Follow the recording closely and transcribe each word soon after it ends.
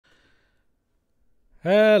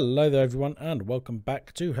Hello there everyone and welcome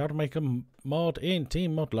back to how to make a mod in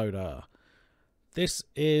Tmodloader. This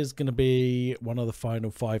is going to be one of the final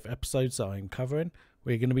 5 episodes that I'm covering.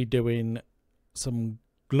 We're going to be doing some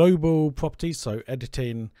global properties, so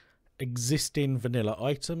editing existing vanilla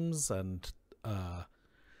items and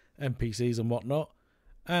NPCs and whatnot,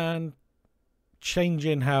 and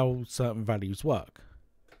changing how certain values work.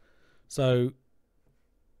 So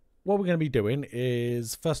what we're going to be doing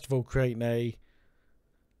is first of all creating a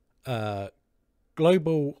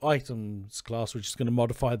global items class which is going to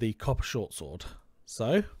modify the Copper Shortsword.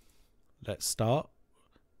 So let's start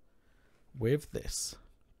with this.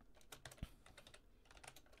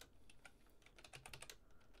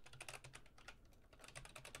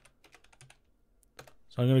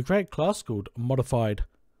 So I'm going to create a class called modified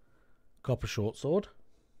Copper Shortsword,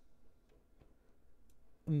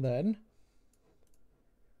 and then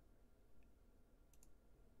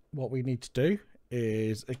what we need to do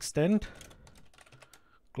is extend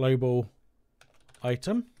global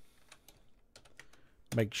item,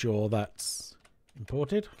 make sure that's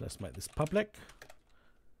imported. Let's make this public,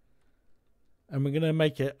 and we're going to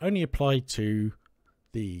make it only apply to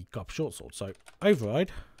the Copper Shortsword. So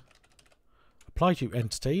override apply to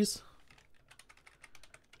entities,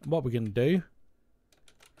 and what we're going to do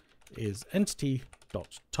is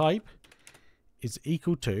entity.type is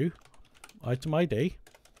equal to item ID,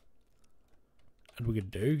 and we're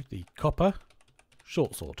going to do the Copper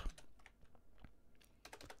Shortsword.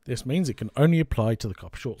 This means it can only apply to the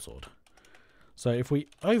Copper Shortsword. So if we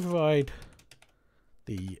override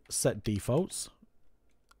the set defaults,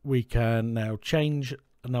 we can now change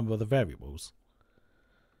a number of the variables.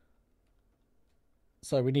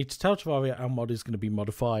 So we need to tell Terraria our mod is going to be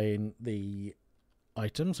modifying the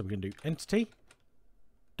item. So we're going to do entity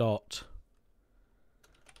dot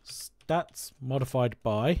stats modified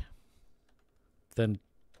by, then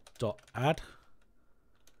dot add,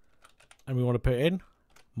 and we want to put in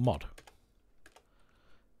mod.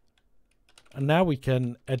 And now we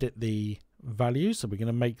can edit the values. So we're going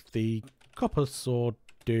to make the Copper Sword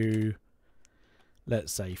do,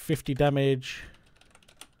 let's say, 50 damage.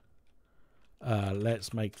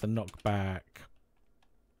 Let's make the knockback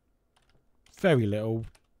very little,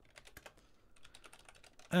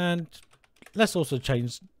 and let's also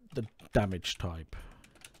change the damage type,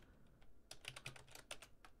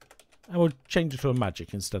 and we'll change it to a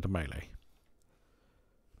magic instead of melee.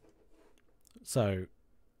 So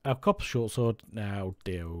our Copper Shortsword now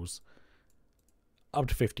deals up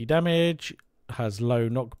to 50 damage, has low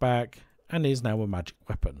knockback, and is now a magic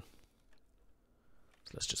weapon.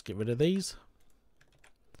 So let's just get rid of these.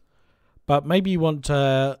 But maybe you want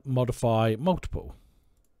to modify multiple.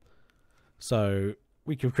 So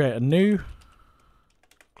we can create a new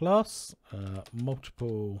class,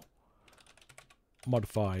 multiple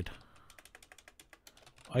modified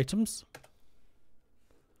items,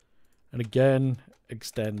 and again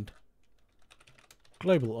extend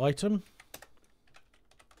global item,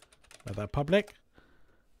 make that public.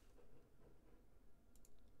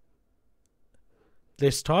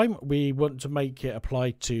 This time we want to make it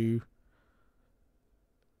apply to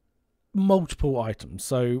multiple items,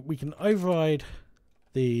 so we can override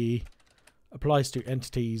the applies to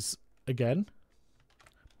entities again,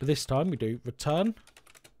 but this time we do return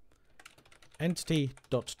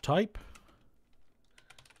entity.type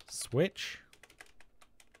switch,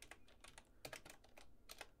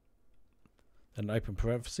 and open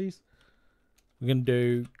parentheses. We're going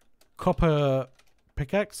to do Copper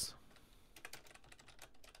Pickaxe,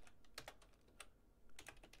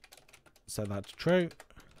 set that to true.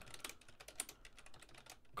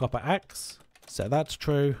 Copper Axe, set that to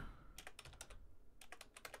true,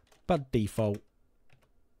 but default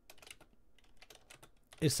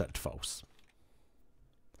is set to false.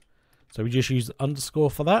 So we just use the underscore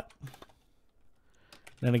for that.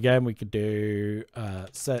 Then again we could do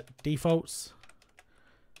set defaults,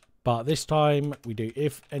 but this time we do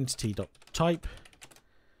if entity.type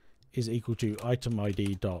is equal to item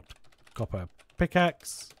ID dot copper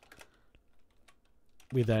pickaxe.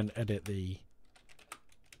 We then edit the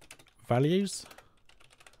values.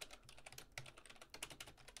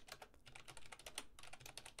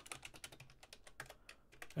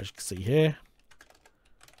 As you can see here.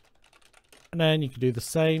 And then you can do the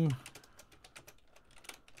same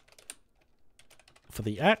for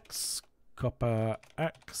the axe, Copper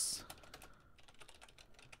Axe.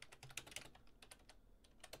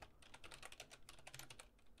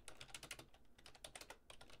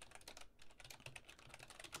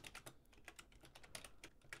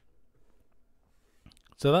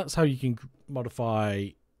 So that's how you can modify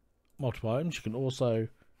multiple items. You can also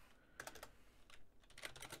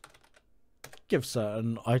give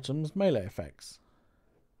certain items melee effects.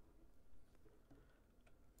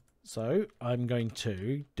 So I'm going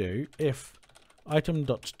to do if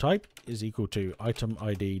item.type is equal to item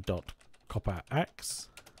id dot copper axe.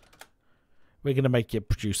 We're going to make it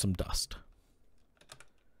produce some dust.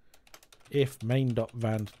 If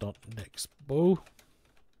main.vand.next ball,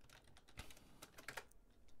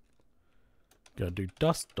 going to do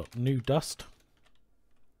dust.new dust.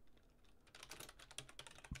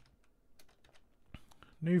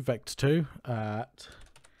 New vector2 at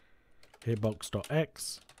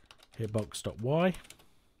hitbox.x, hitbox.y,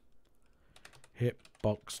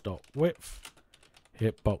 hitbox.width,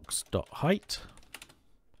 hitbox.height.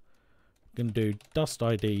 We're going to do dust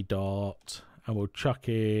id dot, and we'll chuck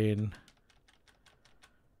in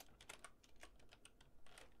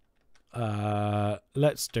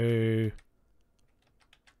let's do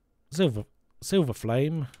silver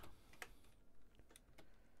flame,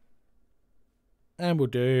 and we'll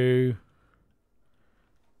do,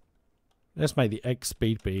 let's make the X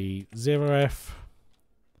speed be 0f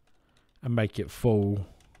and make it full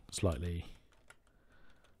slightly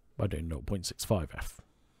by doing 0.65f.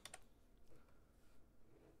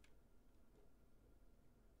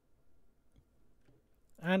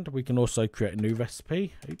 And we can also create a new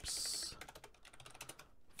recipe,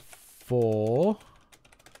 for,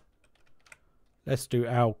 let's do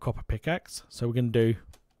our copper pickaxe. So we're going to do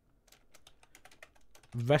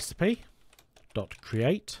recipe dot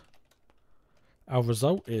create. Our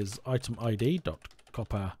result is item id dot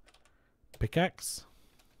copper pickaxe.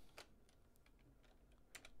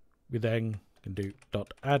 We then can do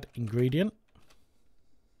dot add ingredient.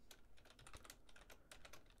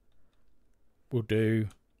 We'll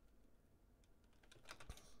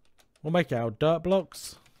make our dirt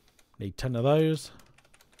blocks. Need 10 of those.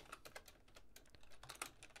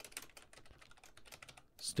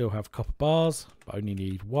 Still have copper bars, but only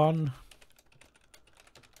need 1.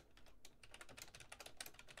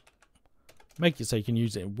 Make it so you can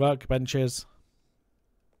use it in workbenches.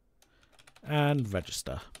 And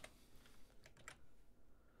register.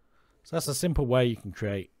 So that's a simple way you can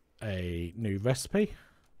create a new recipe.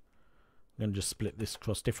 I'm going to just split this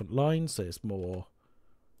across different lines so it's more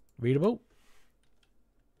readable.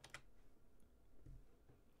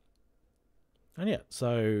 And yeah,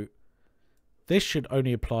 so this should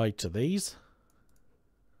only apply to these.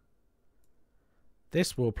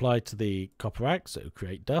 This will apply to the copper axe, so it'll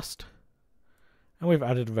create dust. And we've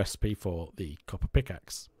added a recipe for the copper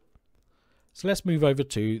pickaxe. So let's move over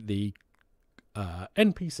to the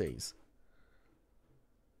NPCs.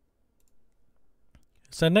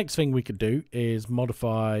 So next thing we could do is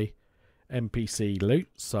modify NPC loot.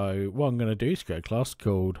 So what I'm going to do is create a class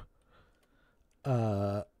called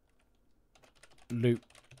loot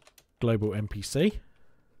global NPC.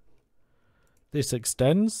 This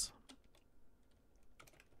extends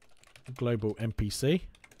global NPC.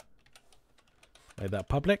 Make that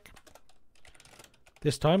public.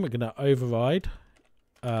 This time we're going to override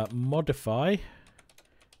modify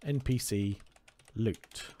NPC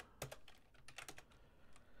loot.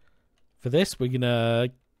 For this, we're going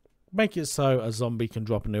to make it so a zombie can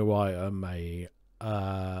drop a new item, a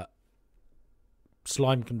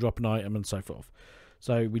slime can drop an item, and so forth.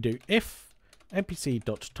 So we do if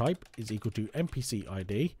npc.type is equal to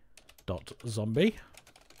npcid.zombie.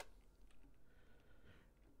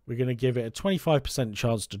 We're going to give it a 25%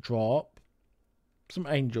 chance to drop some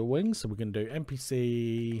angel wings. So we're going to do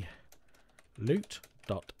npc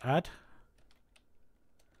loot.add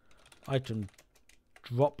item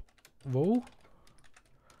drop rule,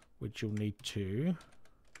 which you'll need to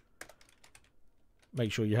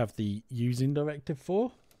make sure you have the using directive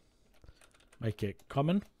for. Make it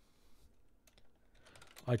common.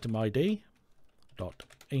 Item ID dot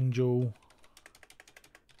angel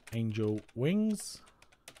wings,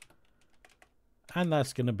 and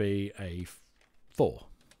that's going to be a 4.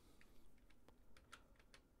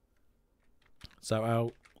 So our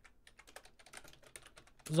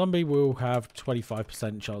zombie will have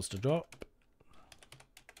 25% chance to drop.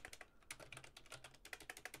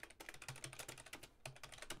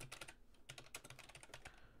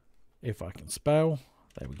 If I can spell,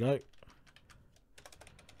 there we go.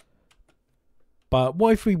 But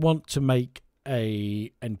what if we want to make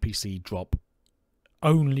a NPC drop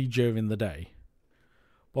only during the day?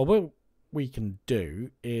 Well, what we can do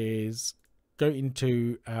is go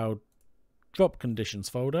into our drop conditions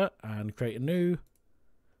folder and create a new,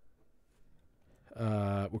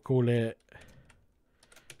 we'll call it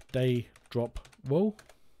day drop rule.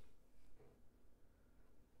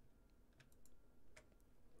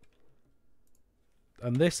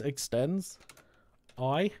 And this extends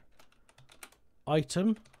I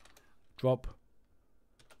item drop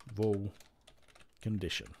wool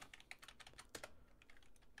condition.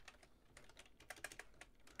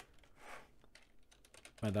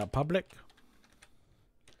 Make that public.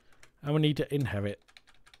 And we need to inherit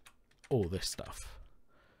all this stuff.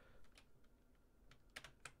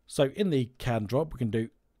 So in the can drop, we can do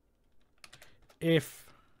if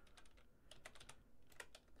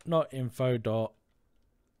not info dot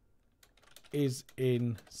is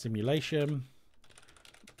in simulation,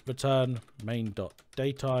 return main dot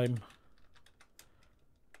daytime,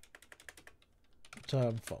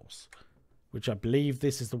 return false, which I believe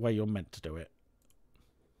this is the way you're meant to do it.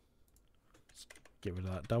 Let's get rid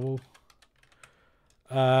of that double.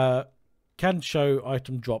 Can show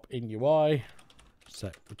item drop in UI.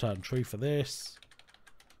 Set return true for this.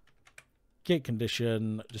 Get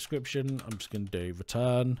condition description. I'm just going to do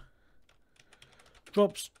return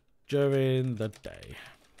drops during the day.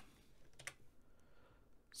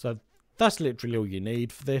 So that's literally all you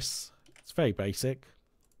need for this. It's very basic.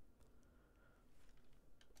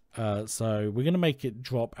 So we're going to make it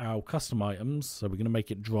drop our custom items. So we're going to make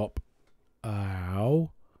it drop our...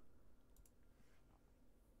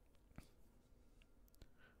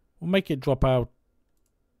 We'll make it drop our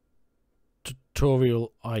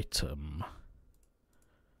tutorial item.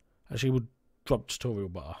 Actually, we'll drop tutorial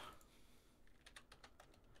bar.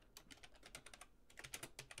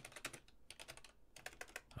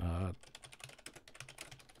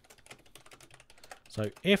 So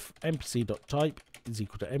if npc.type is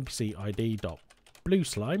equal to npc id.blue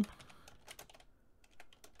slime,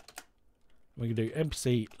 we can do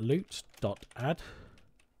npc loot.add,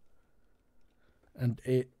 and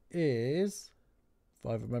it is, if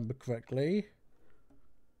I remember correctly,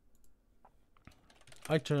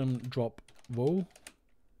 item drop wool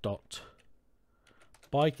dot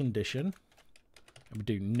by condition, and we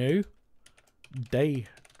do new day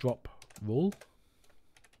drop wool.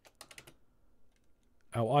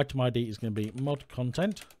 Our item ID is going to be mod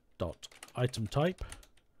content dot item type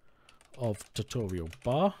of tutorial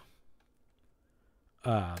bar.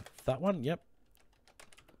 That one, yep.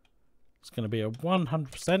 It's going to be a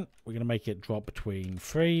 100%. We're going to make it drop between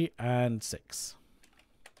 3 and 6.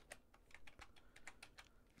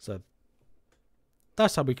 So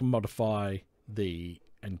that's how we can modify the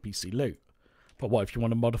NPC loot. But what if you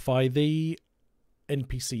want to modify the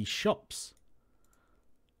NPC shops?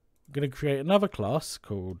 We're going to create another class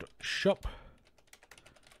called shop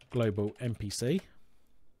global NPC.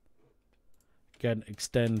 Again,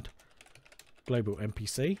 extend global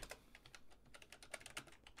NPC.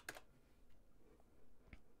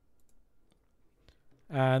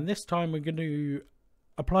 And this time we're going to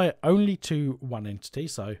apply it only to one entity.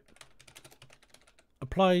 So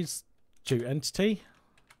applies to entity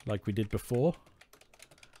like we did before.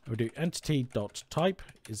 We'll do entity.type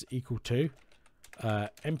is equal to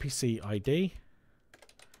npc id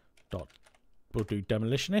dot, we'll do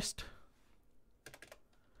demolitionist.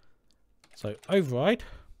 So override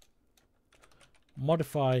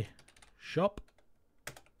modify shop.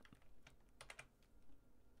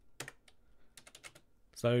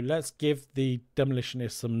 So let's give the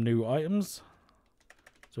demolitionist some new items.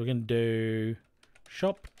 So we're going to do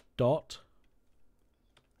shop dot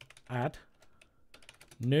add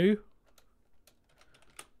new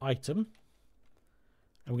item,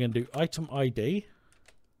 and we're going to do item ID,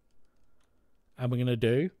 and we're going to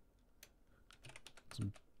do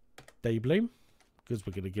some day bloom because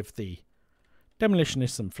we're going to give the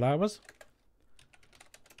demolitionist some flowers.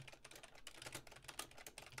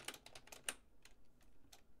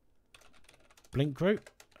 Blink group.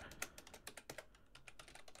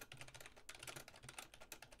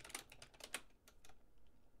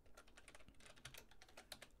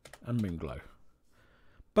 And Moonglow.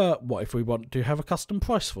 But what if we want to have a custom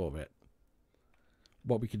price for it?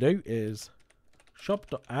 What we can do is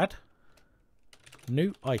shop.add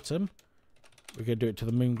new item. We're going to do it to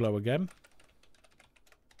the Moonglow again.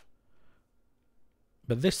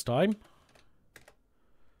 But this time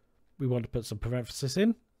we want to put some parenthesis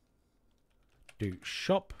in. Do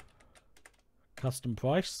shop custom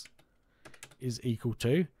price is equal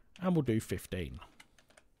to, and we'll do 15.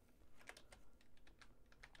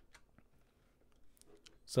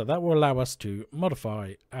 So that will allow us to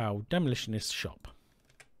modify our demolitionist shop.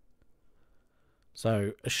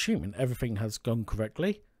 So assuming everything has gone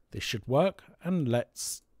correctly, this should work, and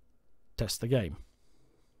let's test the game.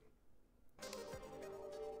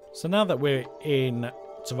 So now that we're in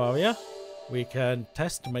Terraria, we can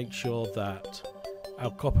test to make sure that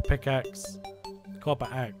our copper pickaxe, copper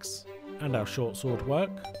axe, and our short sword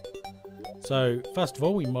work. So first of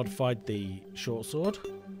all, we modified the short sword.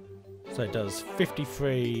 So it does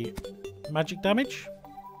 53 magic damage.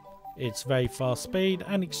 It's very fast speed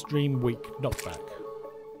and extreme weak knockback.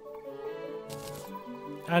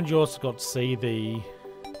 And you also got to see the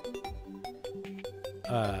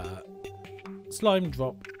slime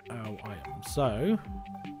drop our item. So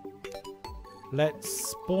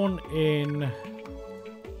let's spawn in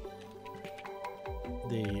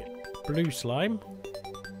the blue slime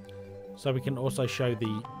so we can also show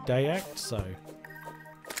the day act. So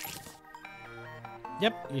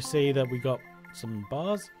yep, you see that we got some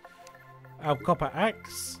bars. Our Copper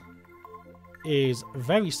Axe is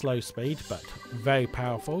very slow speed but very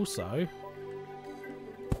powerful, so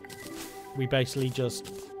we basically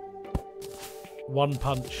just one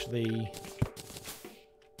punch the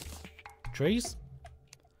trees.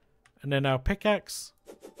 And then our pickaxe,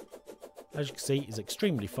 as you can see, is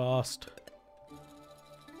extremely fast.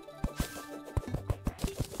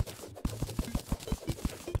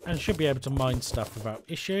 And should be able to mine stuff without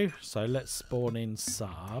issue. So let's spawn in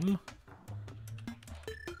some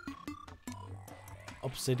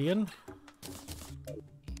obsidian.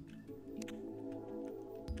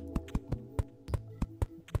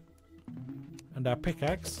 And our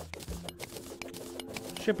pickaxe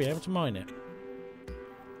should be able to mine it.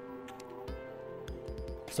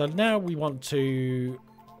 So now we want to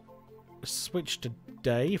switch to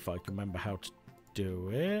day, if I can remember how to do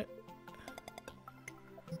it.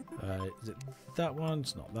 Is it that one?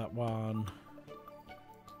 It's not that one.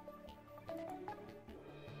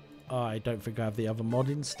 I don't think I have the other mod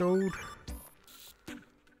installed.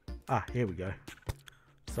 Ah, here we go.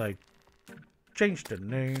 So, change to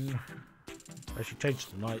noon. Actually, change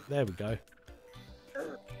to night. There we go.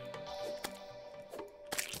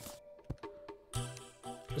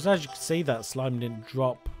 So as you can see, that slime didn't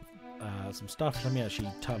drop some stuff. Let me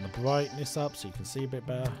actually turn the brightness up so you can see a bit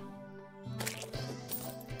better.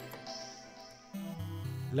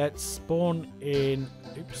 Let's spawn in...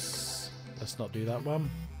 Oops. Let's not do that one.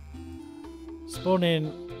 Spawn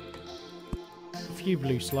in a few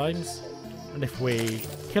blue slimes. And if we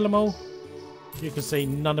kill them all, you can see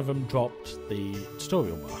none of them dropped the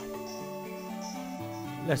tutorial bar.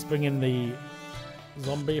 Let's bring in the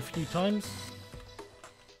zombie a few times.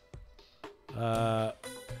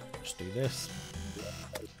 Just do this.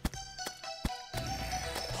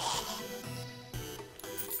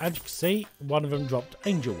 As you can see, one of them dropped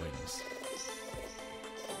angel wings.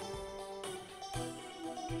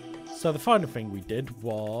 So the final thing we did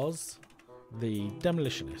was the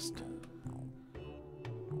Demolitionist,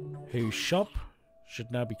 whose shop should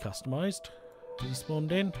now be customized. He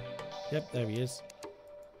spawned in. Yep, there he is.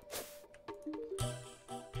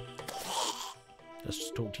 Let's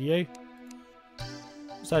just talk to you.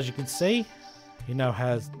 So as you can see, he now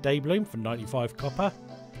has Day Bloom for 95 copper,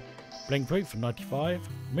 Blink Root for 95,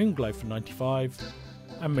 Moonglow for 95,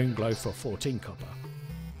 and Moonglow for 14 copper.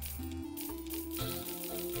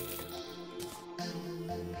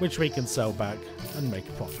 Which we can sell back and make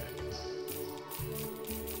a profit.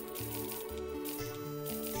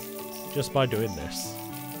 Just by doing this.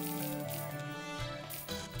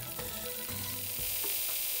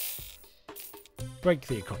 Break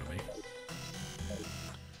the economy.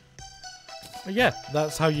 But yeah,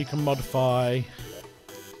 that's how you can modify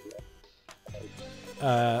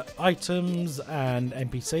items and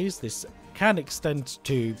NPCs. This can extend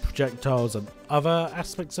to projectiles and other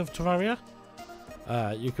aspects of Terraria.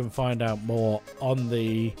 You can find out more on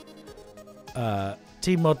the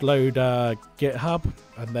Tmodloader GitHub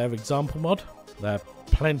and their example mod. There are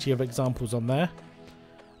plenty of examples on there.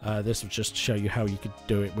 This will just show you how you could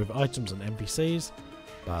do it with items and NPCs.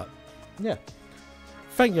 But yeah,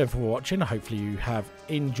 thank you for watching. Hopefully you have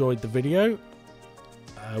enjoyed the video.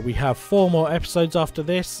 We have 4 more episodes after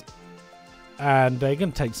this, and they're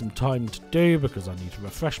going to take some time to do because I need to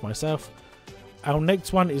refresh myself. Our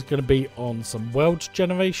next one is going to be on some world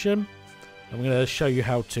generation. I'm going to show you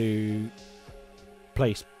how to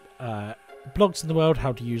place blocks in the world,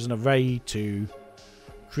 how to use an array to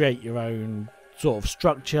create your own sort of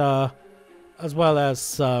structure, as well as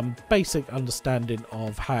some basic understanding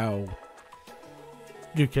of how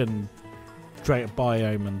you can create a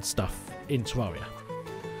biome and stuff in Terraria.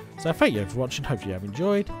 So thank you for watching, hope you have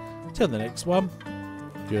enjoyed. Till the next one,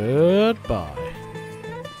 goodbye.